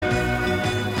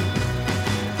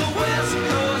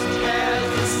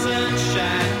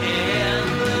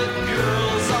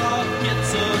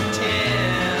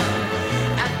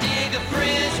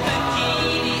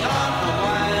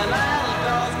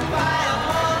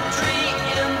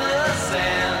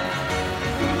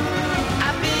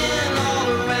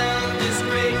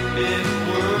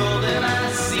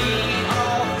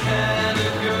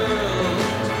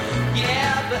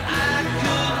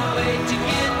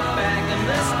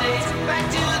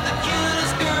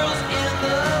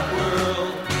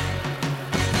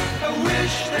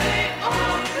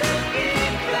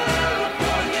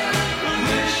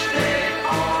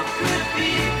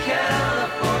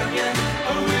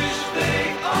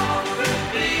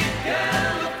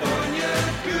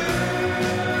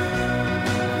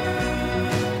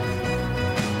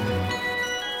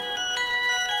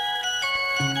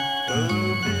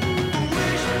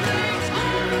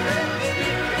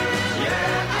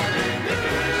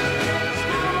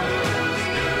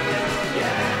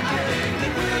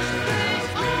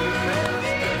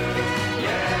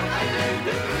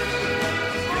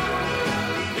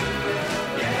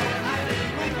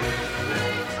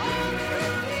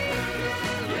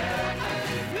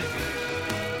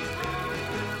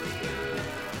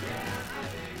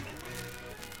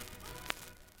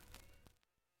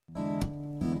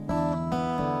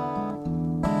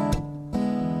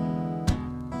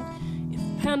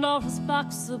Pandora's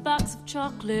box, a box of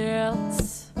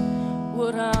chocolates.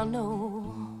 Would I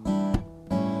know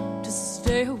to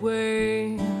stay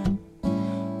away?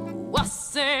 I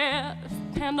said,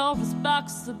 if Pandora's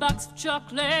box, a box of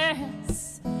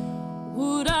chocolates,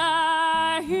 would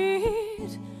I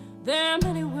eat them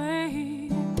anyway?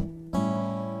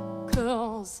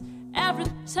 'Cause every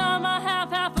time I have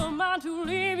half a mind to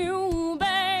leave you,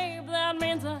 babe, that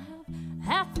means I have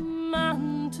half a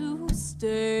mind to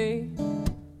stay.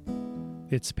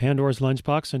 It's Pandora's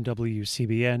Lunchbox on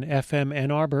WCBN FM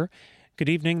Ann Arbor. Good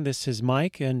evening, this is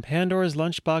Mike, and Pandora's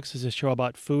Lunchbox is a show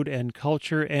about food and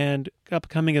culture and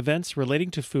upcoming events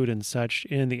relating to food and such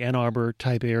in the Ann Arbor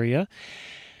type area.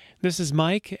 This is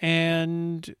Mike,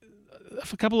 and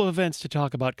a couple of events to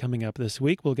talk about coming up this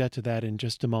week. We'll get to that in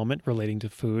just a moment relating to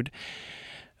food.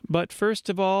 But first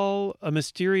of all, a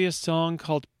mysterious song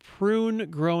called Prune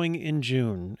Growing in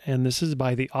June, and this is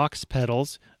by the Ox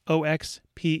Pedals, Oxpetals.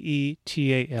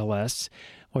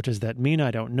 What does that mean?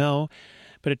 I don't know.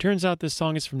 But it turns out this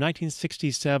song is from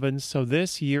 1967, so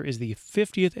this year is the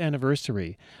 50th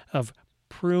anniversary of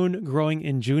Prune Growing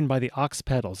in June by the Ox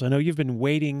Pedals. I know you've been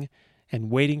waiting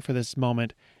and waiting for this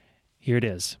moment. Here it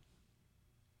is.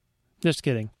 Just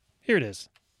kidding. Here it is.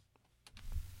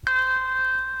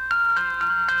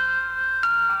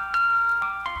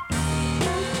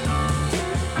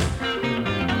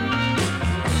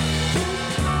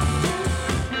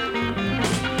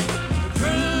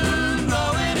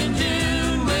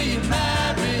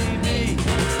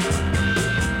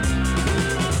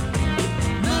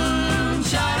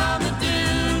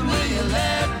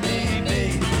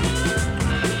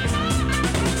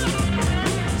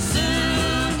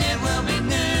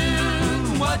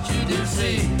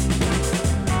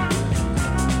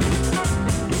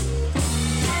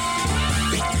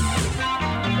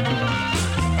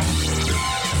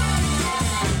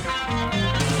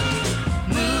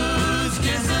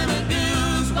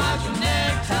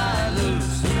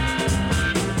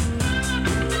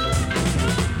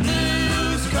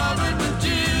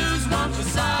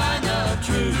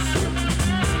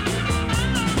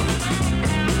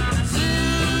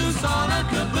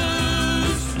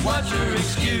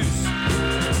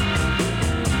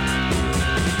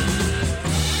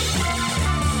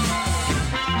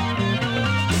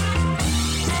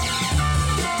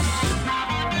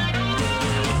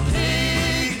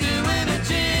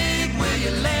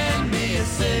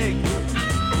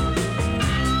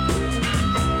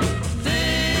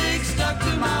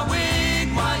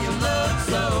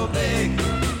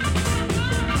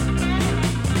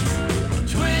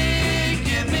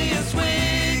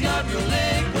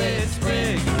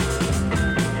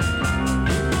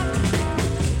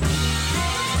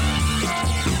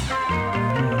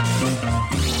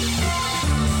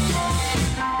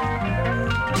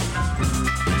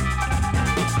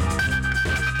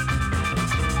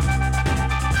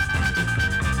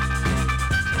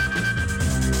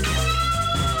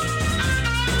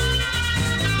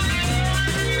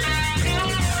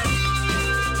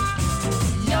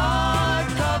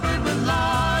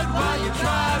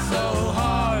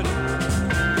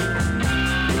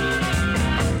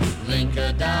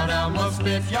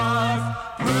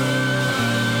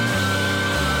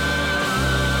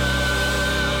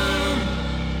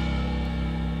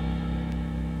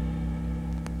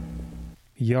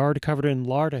 Yard covered in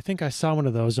lard. I think I saw one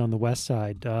of those on the west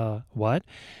side. What?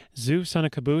 Zeus on a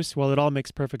caboose? Well, it all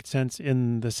makes perfect sense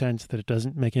in the sense that it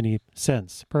doesn't make any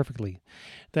sense perfectly.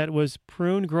 That was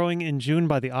Prune Growing in June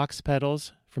by the Ox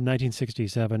Pedals from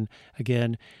 1967.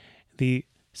 Again, the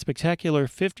spectacular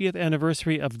 50th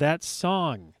anniversary of that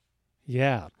song.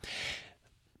 Yeah.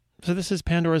 So this is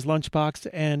Pandora's Lunchbox,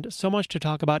 and so much to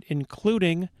talk about,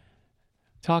 including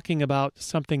talking about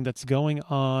something that's going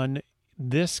on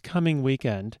this coming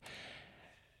weekend.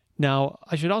 Now,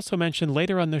 I should also mention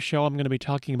later on the show, I'm going to be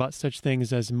talking about such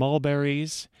things as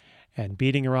mulberries and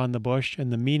beating around the bush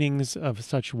and the meanings of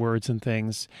such words and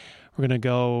things. We're going to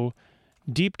go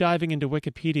deep diving into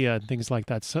Wikipedia and things like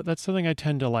that. So that's something I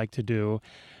tend to like to do.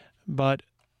 But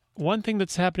one thing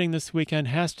that's happening this weekend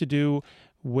has to do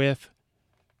with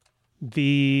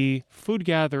the Food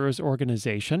Gatherers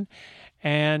organization,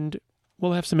 and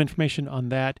we'll have some information on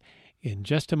that in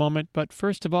just a moment. But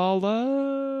first of all,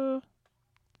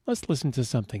 let's listen to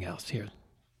something else here.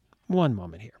 One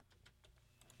moment here.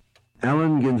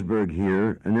 Allen Ginsberg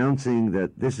here, announcing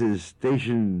that this is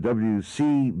station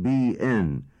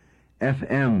WCBN,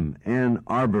 FM Ann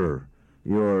Arbor,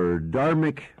 your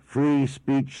Dharmic free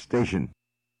speech station.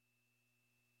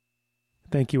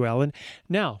 Thank you, Alan.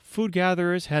 Now, Food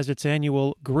Gatherers has its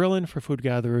annual Grillin' for Food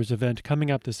Gatherers event coming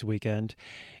up this weekend.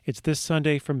 It's this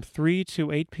Sunday from 3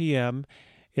 to 8 p.m.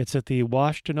 It's at the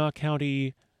Washtenaw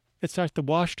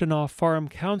Farm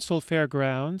Council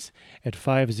Fairgrounds at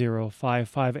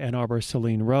 5055 Ann Arbor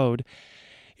Saline Road.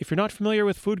 If you're not familiar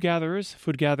with Food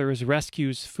Gatherers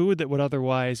rescues food that would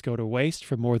otherwise go to waste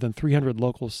from more than 300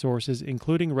 local sources,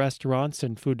 including restaurants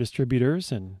and food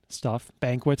distributors and stuff,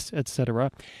 banquets, etc.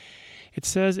 It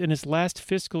says in its last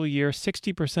fiscal year,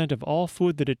 60% of all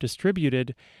food that it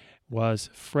distributed was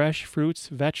fresh fruits,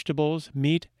 vegetables,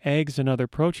 meat, eggs, and other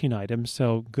protein items,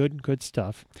 so good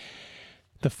stuff.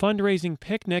 The fundraising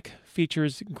picnic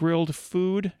features grilled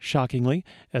food, shockingly,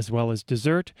 as well as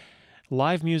dessert,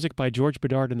 live music by George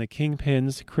Bedard and the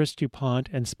Kingpins, Chris DuPont,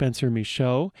 and Spencer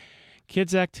Michaud,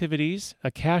 kids' activities,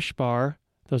 a cash bar.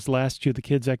 Those last two, the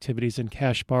kids' activities and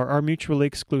cash bar, are mutually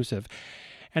exclusive,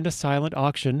 and a silent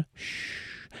auction.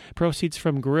 Proceeds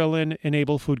from Grillin'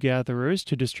 enable Food Gatherers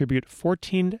to distribute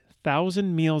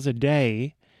 14,000 meals a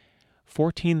day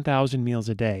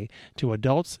to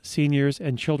adults, seniors,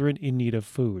 and children in need of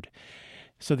food.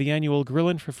 So the annual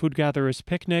Grillin' for Food Gatherers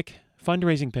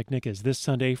fundraising picnic is this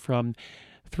Sunday from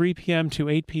 3 p.m. to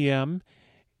 8 p.m.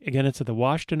 Again, it's at the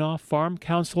Washtenaw Farm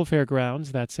Council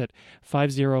Fairgrounds. That's at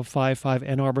 5055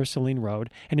 Ann Arbor Saline Road.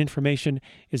 And information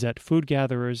is at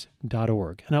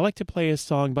foodgatherers.org. And I like to play a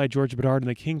song by George Bedard and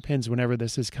the Kingpins whenever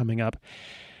this is coming up.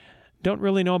 Don't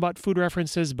really know about food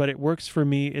references, but it works for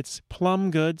me. It's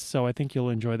plum good, so I think you'll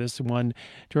enjoy this one.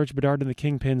 George Bedard and the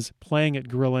Kingpins playing at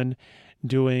Grillin',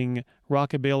 doing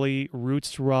rockabilly,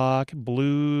 roots rock,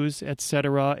 blues,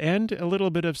 etc., and a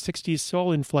little bit of 60s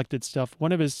soul-inflected stuff.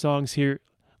 One of his songs here,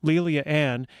 Lelia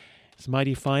Ann, is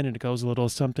mighty fine, and it goes a little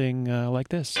something like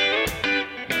this.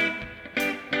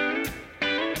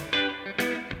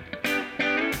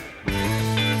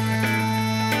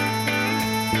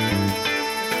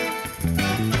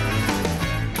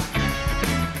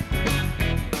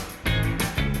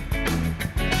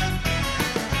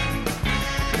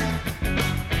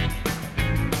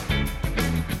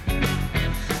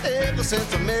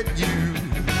 Since I met you,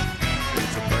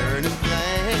 it's a burning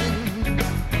flame.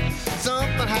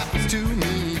 Something happens to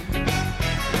me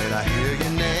when I hear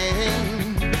your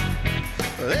name.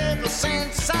 Ever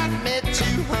since I met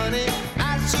you, honey,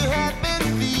 I sure have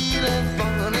been feeling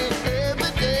funny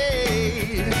every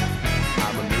day.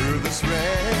 I'm a nervous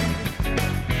wreck.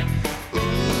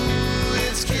 Ooh,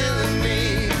 it's killing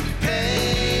me.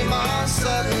 Came on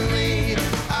suddenly.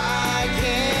 I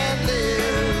can't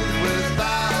live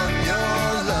without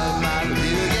your love, my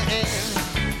Lelia Ann.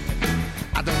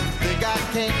 I don't think I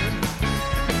can,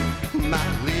 my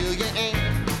Lelia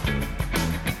Ann.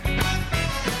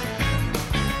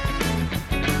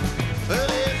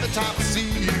 Well, every time I see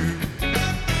you,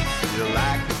 feel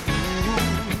like a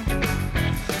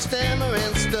fool. Stammer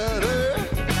and stutter,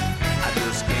 I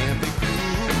just can't be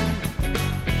cool.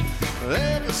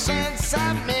 Ever since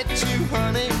I met you,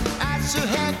 honey, I sure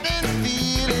have been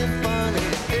feeling funny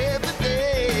every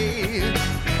day.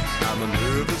 I'm a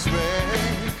nervous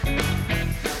wreck.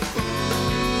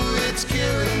 Ooh, it's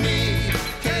killing me.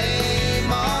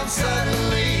 Came on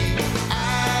suddenly.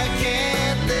 I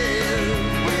can't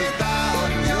live without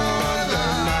your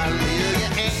love, my Lelia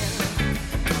Ann.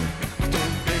 I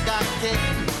don't think I can.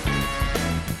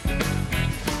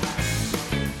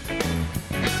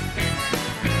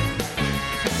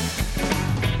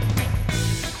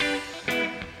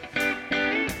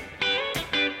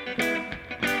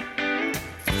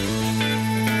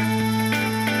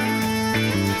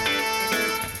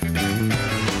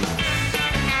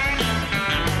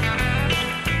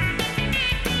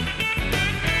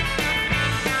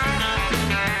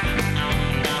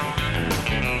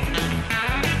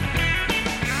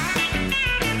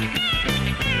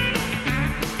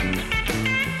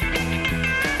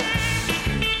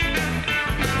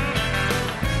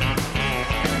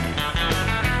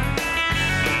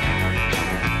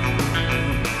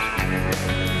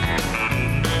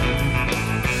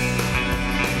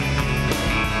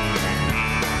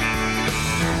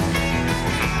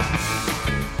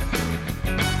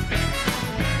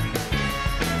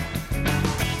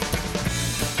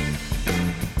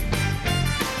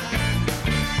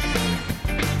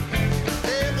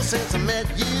 Since I met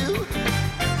you,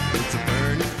 it's a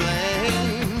burning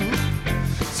flame.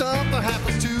 Something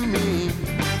happens to me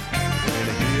when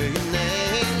I hear your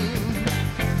name.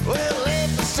 Well,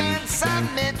 ever since I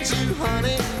met you,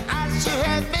 honey, I sure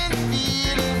have been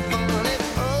feeling funny.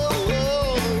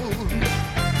 Oh,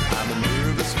 I'm a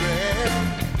nervous wreck.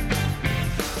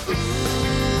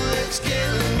 Ooh, it's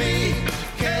killing me.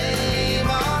 Came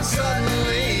on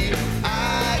suddenly. I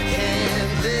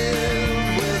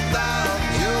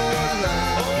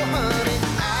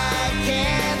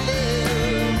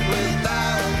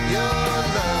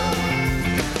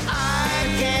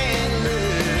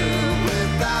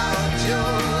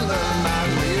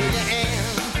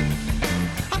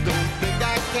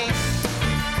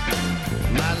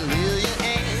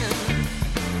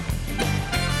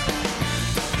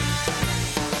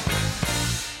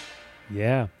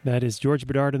Yeah, that is George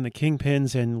Bedard and the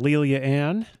Kingpins and Lelia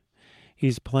Ann.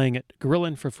 He's playing at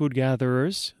Grillin' for Food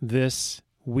Gatherers this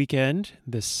weekend,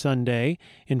 this Sunday.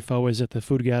 Info is at the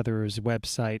Food Gatherers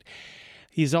website.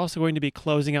 He's also going to be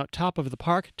closing out Top of the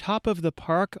Park. Top of the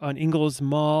Park on Ingalls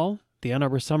Mall. The Ann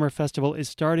Arbor Summer Festival is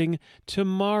starting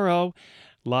tomorrow.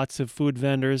 Lots of food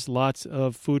vendors, lots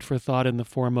of food for thought in the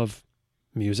form of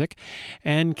music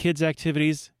and kids'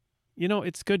 activities. You know,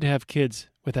 it's good to have kids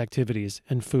with activities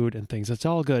and food and things. It's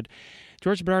all good.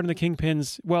 George Bedard and the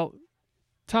Kingpins, well,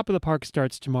 Top of the Park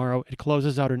starts tomorrow. It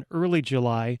closes out in early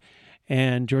July,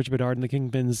 and George Bedard and the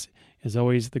Kingpins is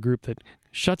always the group that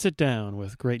shuts it down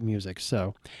with great music.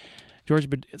 So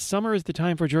summer is the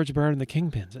time for George Bedard and the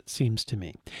Kingpins, it seems to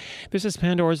me. This is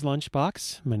Pandora's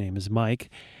Lunchbox. My name is Mike.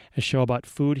 A show about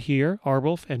food here.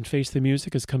 Arwolf and Face the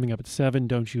Music is coming up at 7.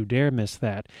 Don't you dare miss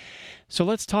that. So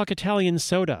let's talk Italian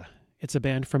Soda. It's a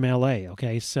band from L.A.,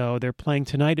 okay? So they're playing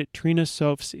tonight at Trina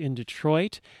Sof's in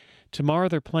Detroit. Tomorrow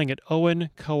they're playing at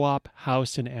Owen Co-op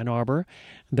House in Ann Arbor.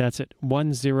 That's at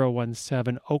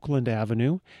 1017 Oakland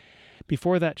Avenue.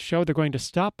 Before that show, they're going to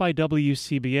stop by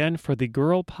WCBN for the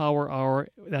Girl Power Hour.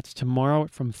 That's tomorrow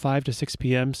from 5 to 6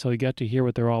 p.m., so you get to hear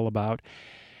what they're all about.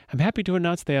 I'm happy to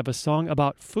announce they have a song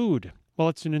about food. Well,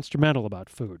 it's an instrumental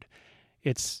about food.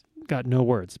 It's got no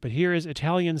words. But here is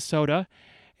Italian Soda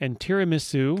and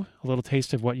Tiramisu, a little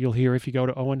taste of what you'll hear if you go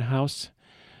to Owen House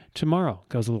tomorrow.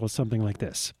 Goes a little something like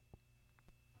this.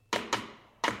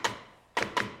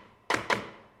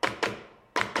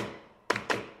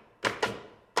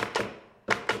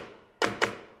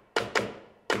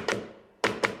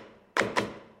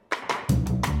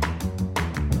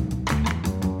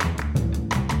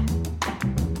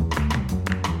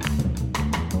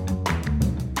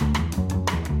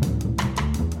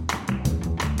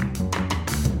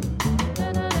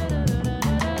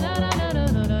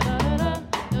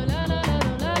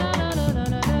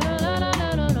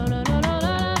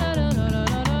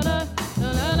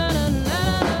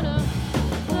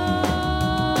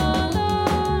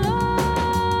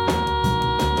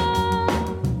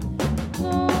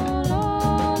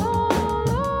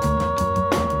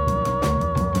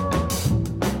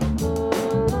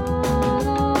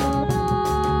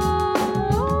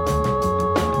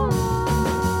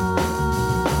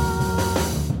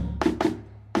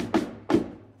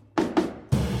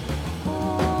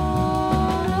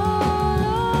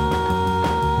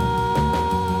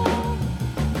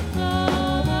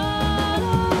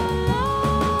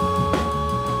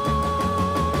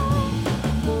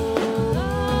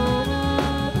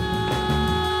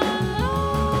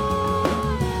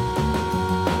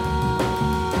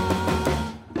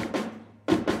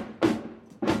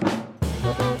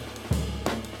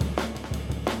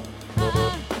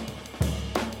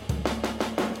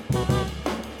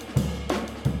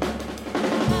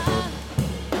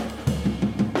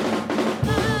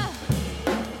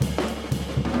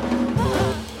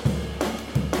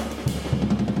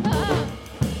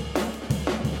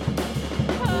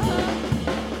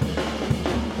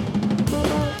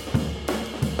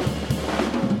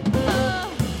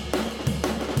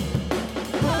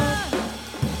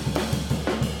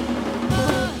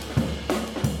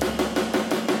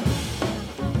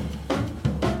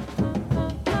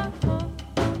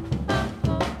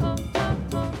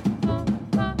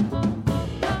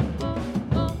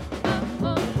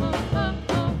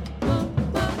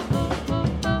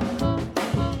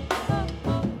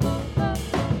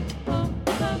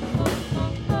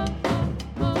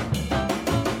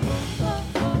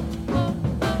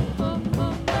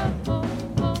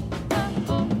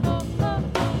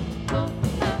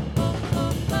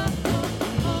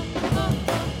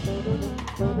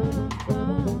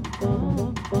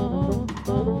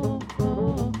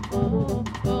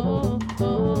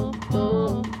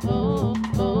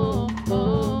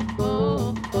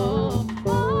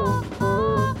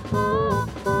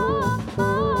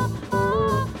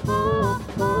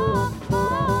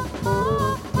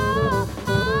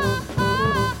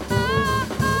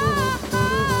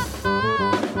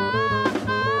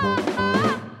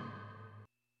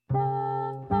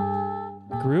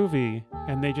 Groovy,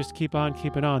 and they just keep on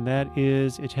keeping on. That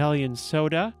is Italian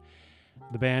Soda,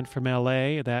 the band from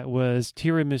LA. That was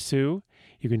Tiramisu.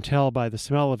 You can tell by the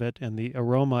smell of it and the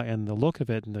aroma and the look of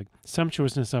it and the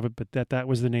sumptuousness of it, but that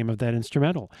was the name of that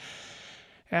instrumental.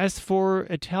 As for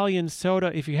Italian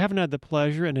Soda, if you haven't had the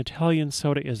pleasure, an Italian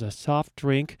soda is a soft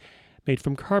drink made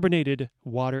from carbonated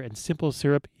water and simple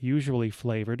syrup, usually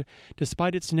flavored.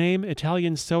 Despite its name,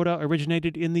 Italian Soda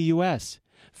originated in the U.S.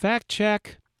 Fact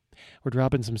check. We're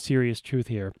dropping some serious truth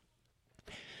here.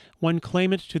 One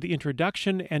claimant to the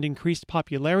introduction and increased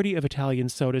popularity of Italian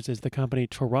sodas is the company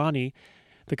Torani.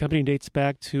 The company dates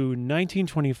back to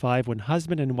 1925 when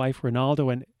husband and wife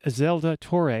Ronaldo and Iselda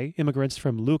Torre, immigrants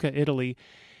from Lucca, Italy,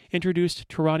 introduced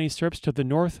Torani syrups to the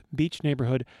North Beach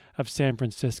neighborhood of San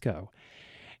Francisco.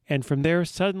 And from there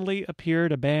suddenly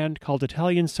appeared a band called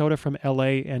Italian Soda from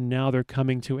L.A., and now they're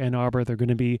coming to Ann Arbor. They're going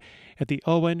to be at the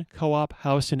Owen Co-op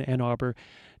House in Ann Arbor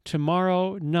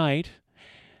tomorrow night.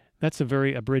 That's a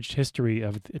very abridged history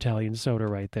of Italian soda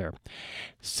right there.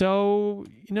 So,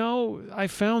 I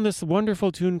found this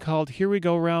wonderful tune called Here We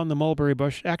Go Round the Mulberry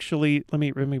Bush. Actually, let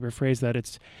me rephrase that.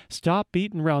 It's Stop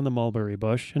Beatin' Round the Mulberry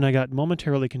Bush. And I got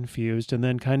momentarily confused and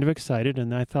then kind of excited.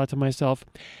 And I thought to myself,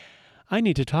 I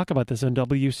need to talk about this on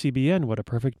WCBN. What a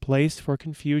perfect place for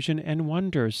confusion and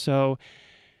wonder. So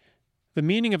the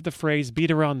meaning of the phrase beat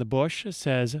around the bush,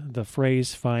 says the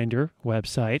Phrase Finder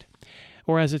website,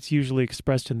 or as it's usually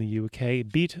expressed in the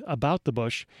UK, beat about the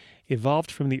bush,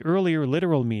 evolved from the earlier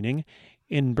literal meaning.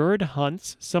 In bird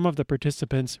hunts, some of the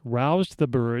participants roused the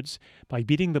birds by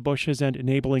beating the bushes and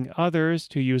enabling others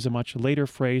to use a much later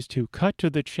phrase to cut to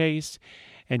the chase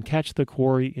and catch the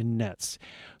quarry in nets.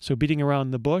 So beating around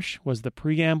the bush was the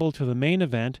preamble to the main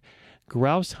event.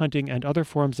 Grouse hunting and other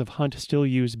forms of hunt still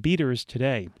use beaters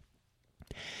today.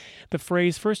 The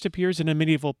phrase first appears in a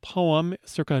medieval poem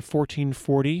circa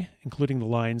 1440, including the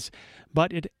lines,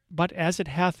 But as it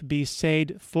hath be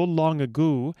said full long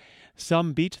ago,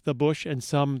 some beat the bush and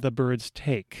some the birds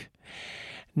take.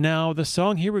 Now, the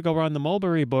song Here We Go Round the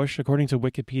Mulberry Bush, according to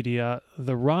Wikipedia,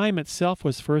 the rhyme itself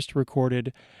was first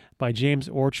recorded by James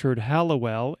Orchard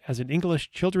Halliwell as an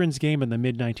English children's game in the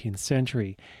mid-19th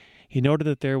century. He noted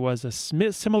that there was a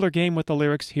similar game with the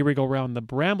lyrics, Here We Go Round the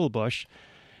Bramble Bush.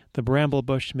 The bramble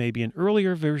bush may be an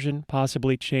earlier version,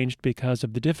 possibly changed because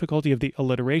of the difficulty of the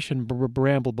alliteration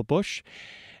bramble bush,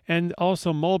 and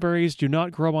also mulberries do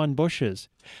not grow on bushes.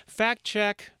 Fact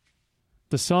check!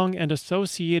 The song and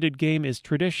associated game is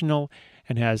traditional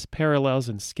and has parallels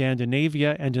in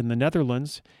Scandinavia and in the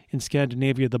Netherlands. In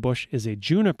Scandinavia, the bush is a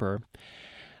juniper.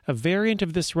 A variant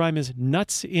of this rhyme is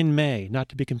Nuts in May, not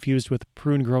to be confused with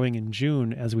Prune Growing in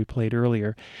June, as we played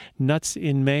earlier. Nuts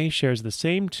in May shares the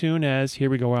same tune as Here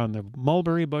We Go Round the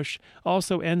Mulberry Bush,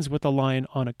 also ends with the line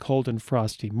On a Cold and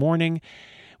Frosty Morning.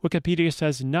 Wikipedia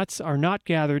says nuts are not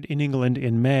gathered in England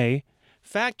in May.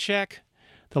 Fact check!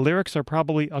 The lyrics are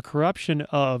probably a corruption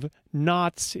of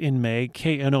knots in May,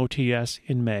 K-N-O-T-S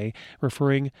in May,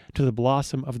 referring to the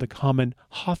blossom of the common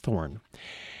hawthorn.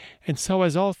 And so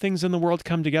as all things in the world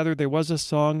come together, there was a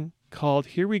song called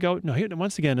Here We Go. No,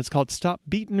 once again, it's called Stop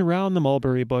Beatin' Around the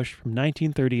Mulberry Bush from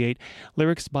 1938.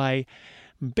 Lyrics by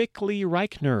Bickley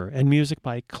Reichner and music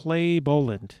by Clay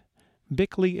Boland.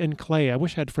 Bickley and Clay. I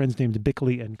wish I had friends named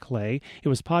Bickley and Clay. It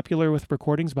was popular with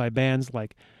recordings by bands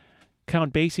like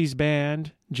Count Basie's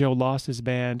band, Joe Loss's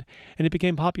band, and it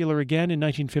became popular again in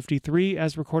 1953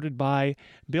 as recorded by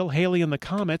Bill Haley and the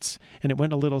Comets, and it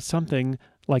went a little something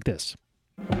like this.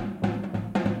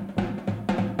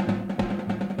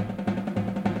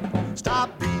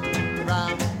 Stop beating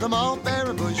around the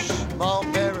mulberry bush,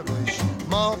 mulberry bush,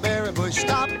 mulberry bush.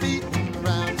 Stop beating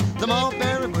around the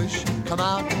mulberry bush. Come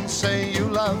out and say you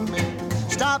love me.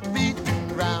 Stop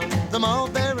beating around the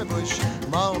mulberry bush,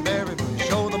 mulberry bush.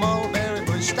 Oh, the mulberry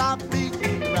bush. Stop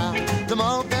beating around the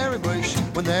mulberry bush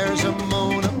when there's a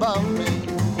moon above me.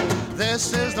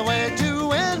 This is the way to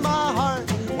win my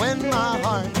heart, win my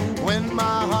heart, win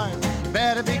my heart.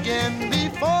 Better begin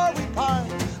before we part.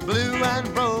 Blue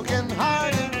and broken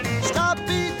hearted. Stop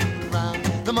beating around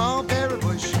the mulberry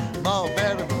bush,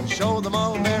 mulberry bush. Oh, the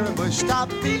mulberry bush. Stop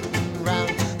beating around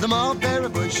the mulberry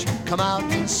bush. Come out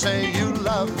and say you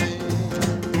love me.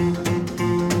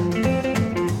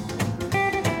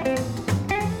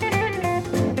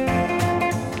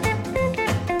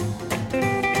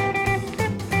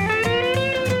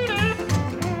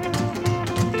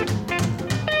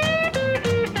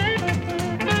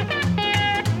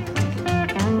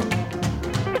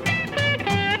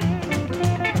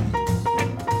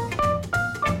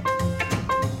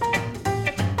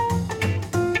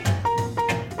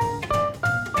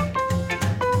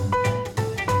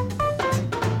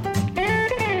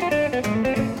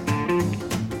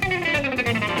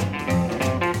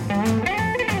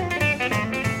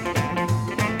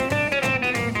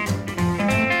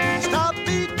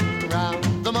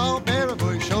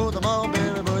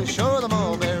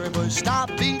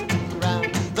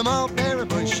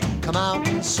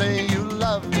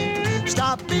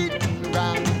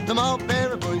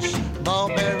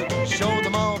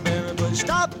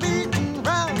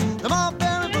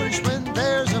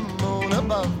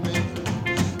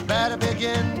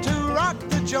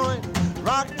 Joint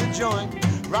rock the joint,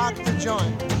 rock the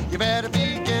joint. You better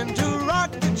begin to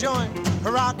rock the joint,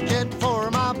 rock it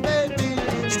for my baby.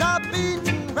 Stop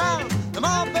beating round the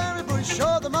mulberry bush,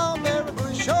 oh the mulberry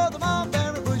bush, oh the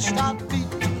mulberry bush. Stop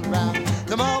beating round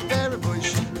the mulberry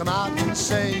bush. Come out and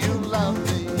say you love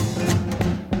me.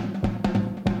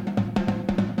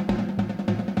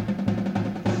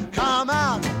 Come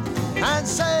out and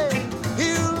say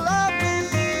you love me.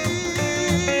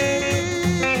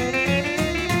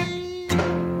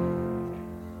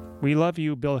 We Love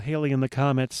You, Bill Haley and the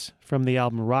Comets from the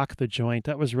album Rock the Joint.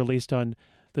 That was released on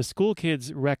the School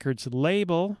Kids Records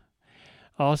label.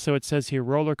 Also, it says here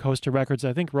Roller Coaster Records.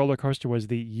 I think Roller Coaster was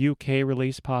the UK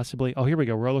release, possibly. Oh, here we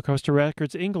go. Roller Coaster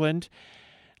Records, England.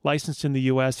 Licensed in the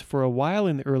US for a while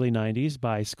in the early 90s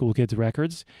by School Kids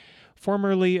Records,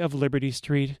 formerly of Liberty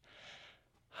Street.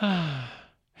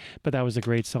 But that was a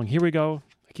great song. Here we go.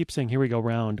 I keep saying here we go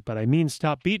round, but I mean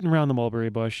stop beating around the mulberry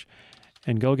bush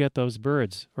and go get those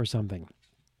birds or something.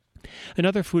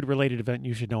 Another food-related event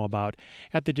you should know about.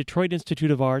 At the Detroit Institute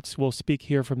of Arts, we'll speak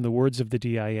here from the words of the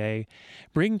DIA.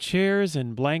 Bring chairs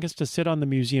and blankets to sit on the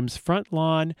museum's front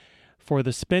lawn for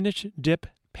the Spinach Dip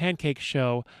Pancake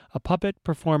Show, a puppet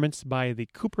performance by the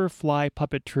Cooper Fly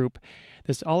Puppet Troupe.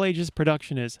 This all-ages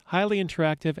production is highly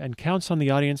interactive and counts on the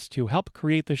audience to help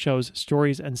create the show's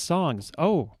stories and songs.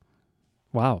 Oh,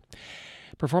 wow.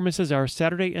 Performances are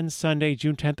Saturday and Sunday,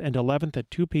 June 10th and 11th at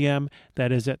 2 p.m.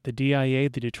 That is at the DIA,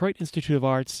 the Detroit Institute of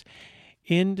Arts,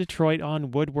 in Detroit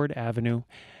on Woodward Avenue.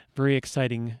 Very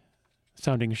exciting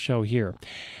sounding show here.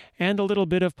 And a little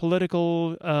bit of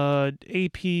political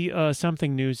AP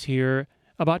something news here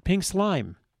about Pink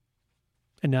Slime.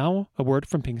 And now, a word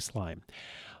from Pink Slime.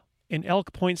 In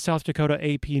Elk Point, South Dakota,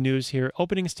 AP News here,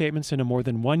 opening statements in a more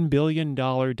than $1 billion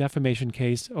defamation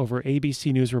case over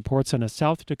ABC News reports on a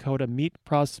South Dakota meat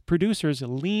producer's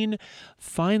lean,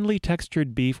 finely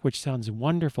textured beef, which sounds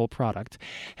wonderful product,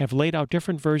 have laid out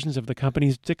different versions of the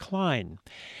company's decline.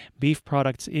 Beef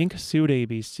Products, Inc. sued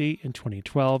ABC in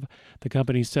 2012. The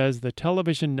company says the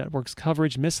television network's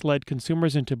coverage misled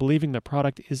consumers into believing the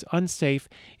product is unsafe,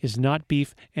 is not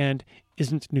beef, and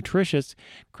isn't nutritious.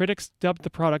 Critics dubbed the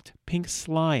product Pink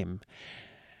Slime.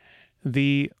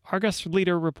 The Argus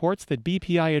Leader reports that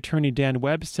BPI attorney Dan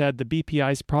Webb said the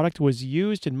BPI's product was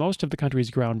used in most of the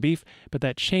country's ground beef, but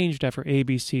that changed after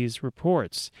ABC's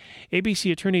reports.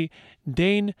 ABC attorney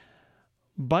Dane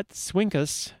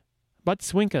Butswinkus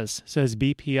says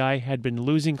BPI had been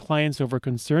losing clients over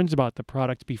concerns about the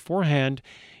product beforehand.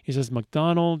 He says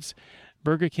McDonald's,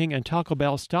 Burger King, and Taco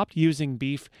Bell stopped using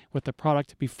beef with the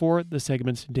product before the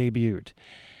segments debuted.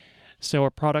 So a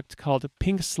product called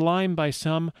Pink Slime by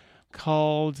some,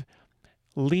 called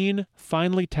Lean,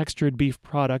 Finely Textured Beef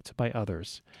Product by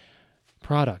others.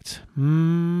 Product.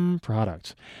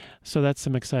 So that's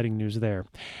some exciting news there.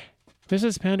 This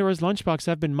is Pandora's Lunchbox.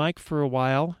 I've been Mike for a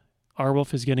while.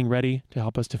 Arwolf is getting ready to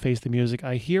help us to face the music.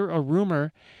 I hear a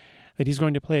rumor that he's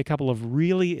going to play a couple of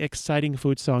really exciting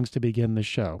food songs to begin the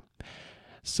show.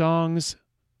 Songs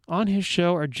on his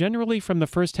show are generally from the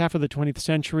first half of the 20th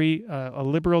century, a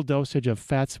liberal dosage of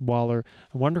Fats Waller,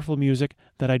 wonderful music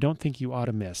that I don't think you ought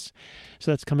to miss.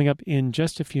 So that's coming up in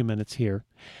just a few minutes here.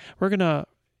 We're going to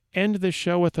end the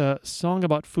show with a song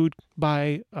about food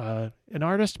by an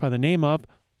artist by the name of,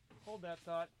 hold that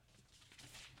thought,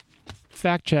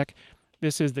 fact check,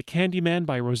 this is The Candyman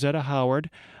by Rosetta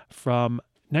Howard from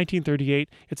 1938.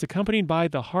 It's accompanied by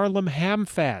the Harlem Ham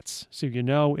Fats, so you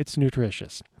know it's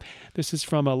nutritious. This is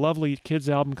from a lovely kids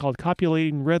album called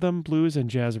Copulating Rhythm, Blues, and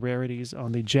Jazz Rarities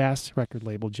on the Jazz record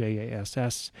label,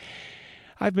 JASS.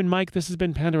 I've been Mike. This has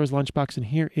been Pandora's Lunchbox, and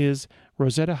here is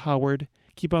Rosetta Howard.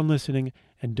 Keep on listening,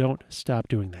 and don't stop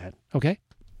doing that, okay?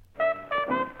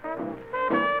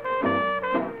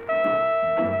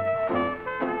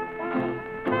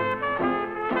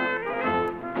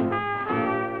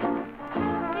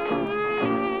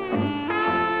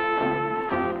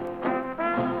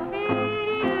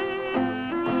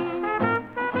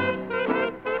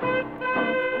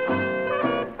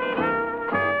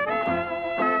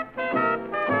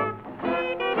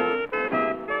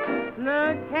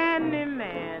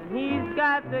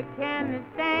 The candy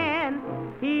stand,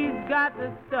 he's got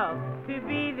the stuff to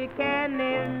be the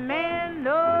candy man.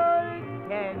 Oh, the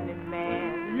candy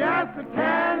man. Yes, the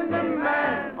candy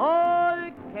man. Oh,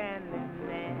 the candy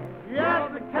man.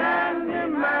 Yes, the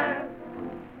candy man.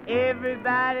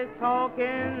 Everybody's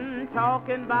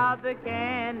talking about the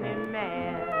candy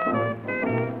man.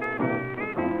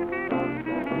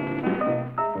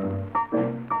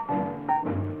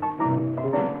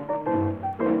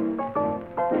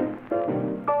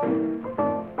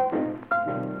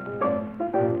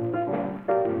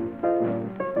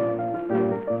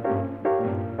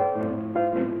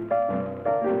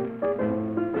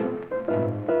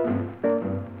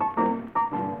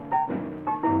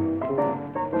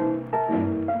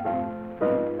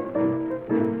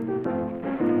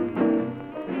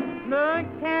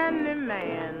 the candy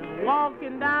man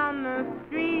walking down the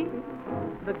street.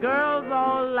 The girls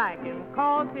all like him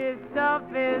 'cause his stuff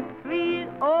is sweet.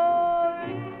 Oh,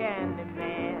 the candy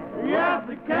man. Yes,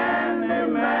 the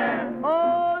candy man.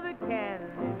 Oh, the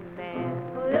candy man.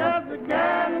 Yes, the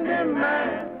candy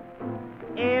man.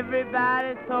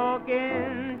 Everybody's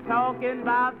talking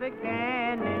about the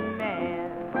candy man.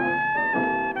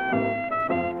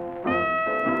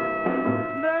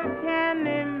 The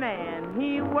candy man,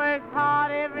 he works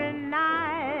hard every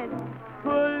night,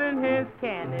 pulling his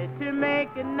candy to make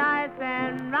it nice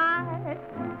and right.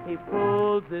 He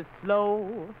pulls it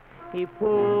slow, he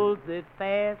pulls it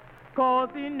fast, 'cause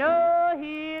he knows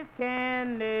his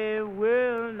candy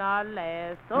will not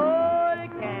last. Oh, the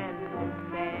candy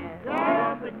man.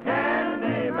 Yes, the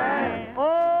candy man.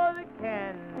 Oh, the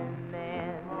candy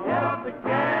man. Yes, the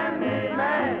candy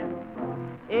man.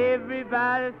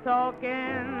 Everybody's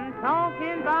talking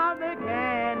about the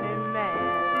candy man.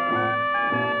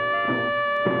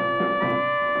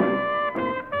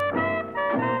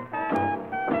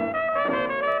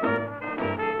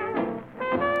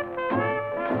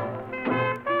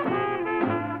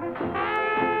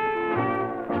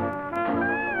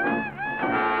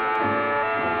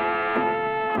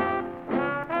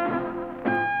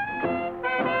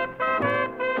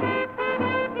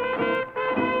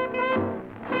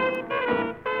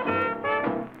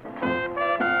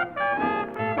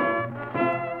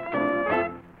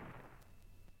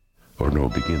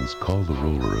 Orno begins Call the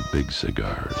Roller of Big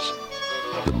Cigars,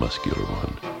 the muscular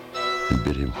one, and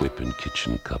bid him whip in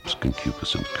kitchen cups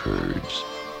concupiscent curds.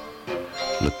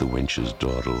 Let the wenches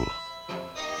dawdle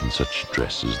in such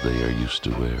dresses they are used to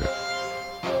wear,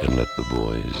 and let the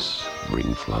boys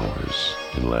bring flowers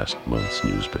in last month's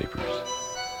newspapers.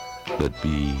 Let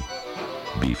be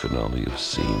finale of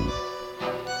scene.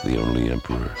 The only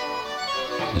emperor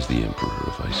is the emperor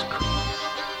of ice cream.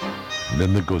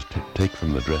 Then there goes take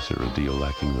from the dresser a deal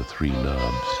lacking the three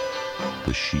knobs,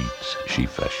 the sheets she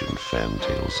fashioned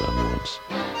fantails on once,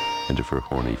 and if her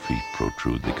horny feet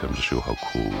protrude, they come to show how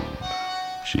cold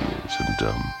she is and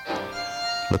dumb.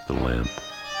 Let the lamp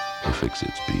affix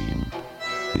its beam.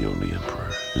 The only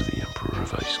emperor is the emperor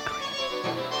of ice cream.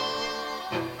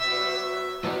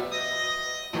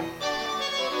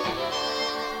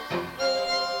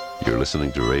 You're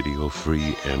listening to Radio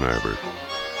Free Ann Arbor,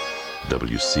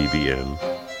 WCBN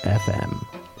FM,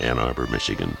 Ann Arbor,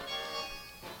 Michigan.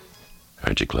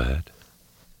 Aren't you glad?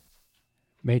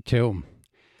 Me too.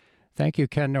 Thank you,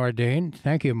 Ken Nordine.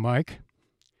 Thank you, Mike.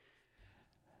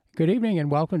 Good evening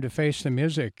and welcome to Face the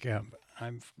Music.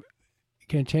 I'm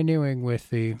continuing with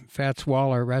the Fats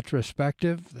Waller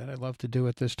retrospective that I love to do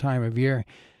at this time of year.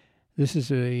 This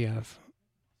is a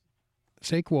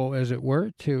sequel, as it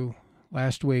were, to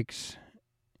last week's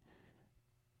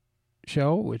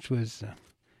show, which was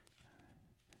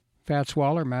Fats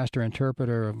Waller, master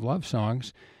interpreter of love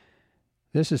songs.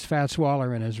 This is Fats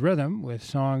Waller in his rhythm with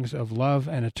songs of love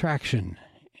and attraction.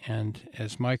 And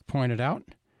as Mike pointed out,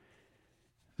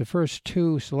 the first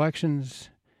two selections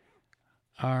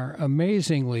are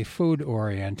amazingly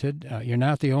food-oriented. You're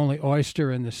Not the Only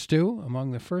Oyster in the Stew,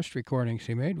 among the first recordings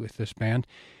he made with this band.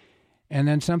 And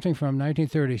then something from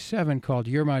 1937 called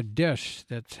You're My Dish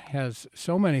that has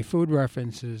so many food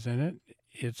references in it.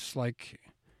 It's like,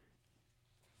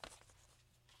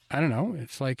 I don't know,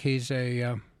 it's like he's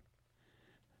a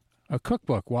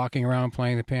cookbook walking around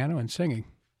playing the piano and singing.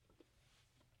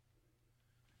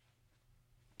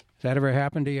 Has that ever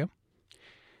happened to you?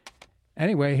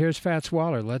 Anyway, here's Fats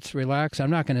Waller. Let's relax. I'm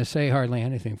not going to say hardly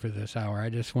anything for this hour. I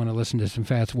just want to listen to some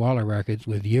Fats Waller records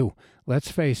with you. Let's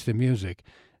face the music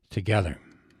together.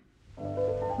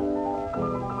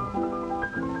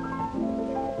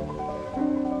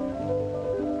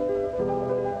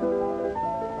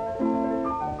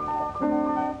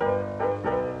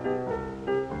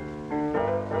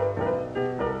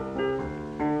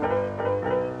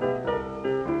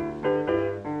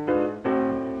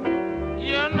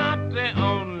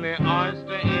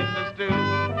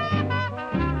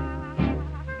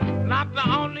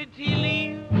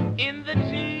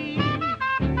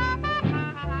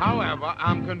 However,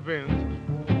 I'm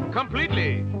convinced,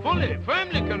 completely, fully,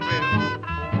 firmly convinced,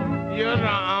 you're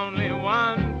the only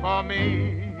one for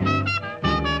me.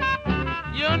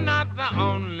 You're not the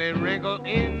only wrinkle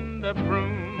in the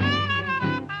prune.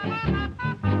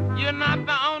 You're not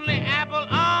the only apple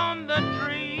on the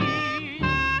tree.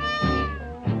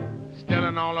 Still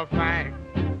in all of fact,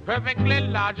 perfectly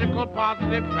logical,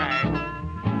 positive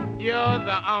fact, you're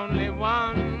the only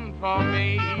one for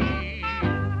me.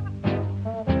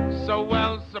 So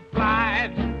well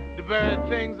supplied, the very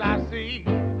things I see.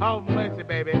 Oh, mercy,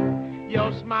 baby.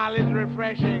 Your smile is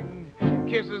refreshing,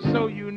 kisses so unique.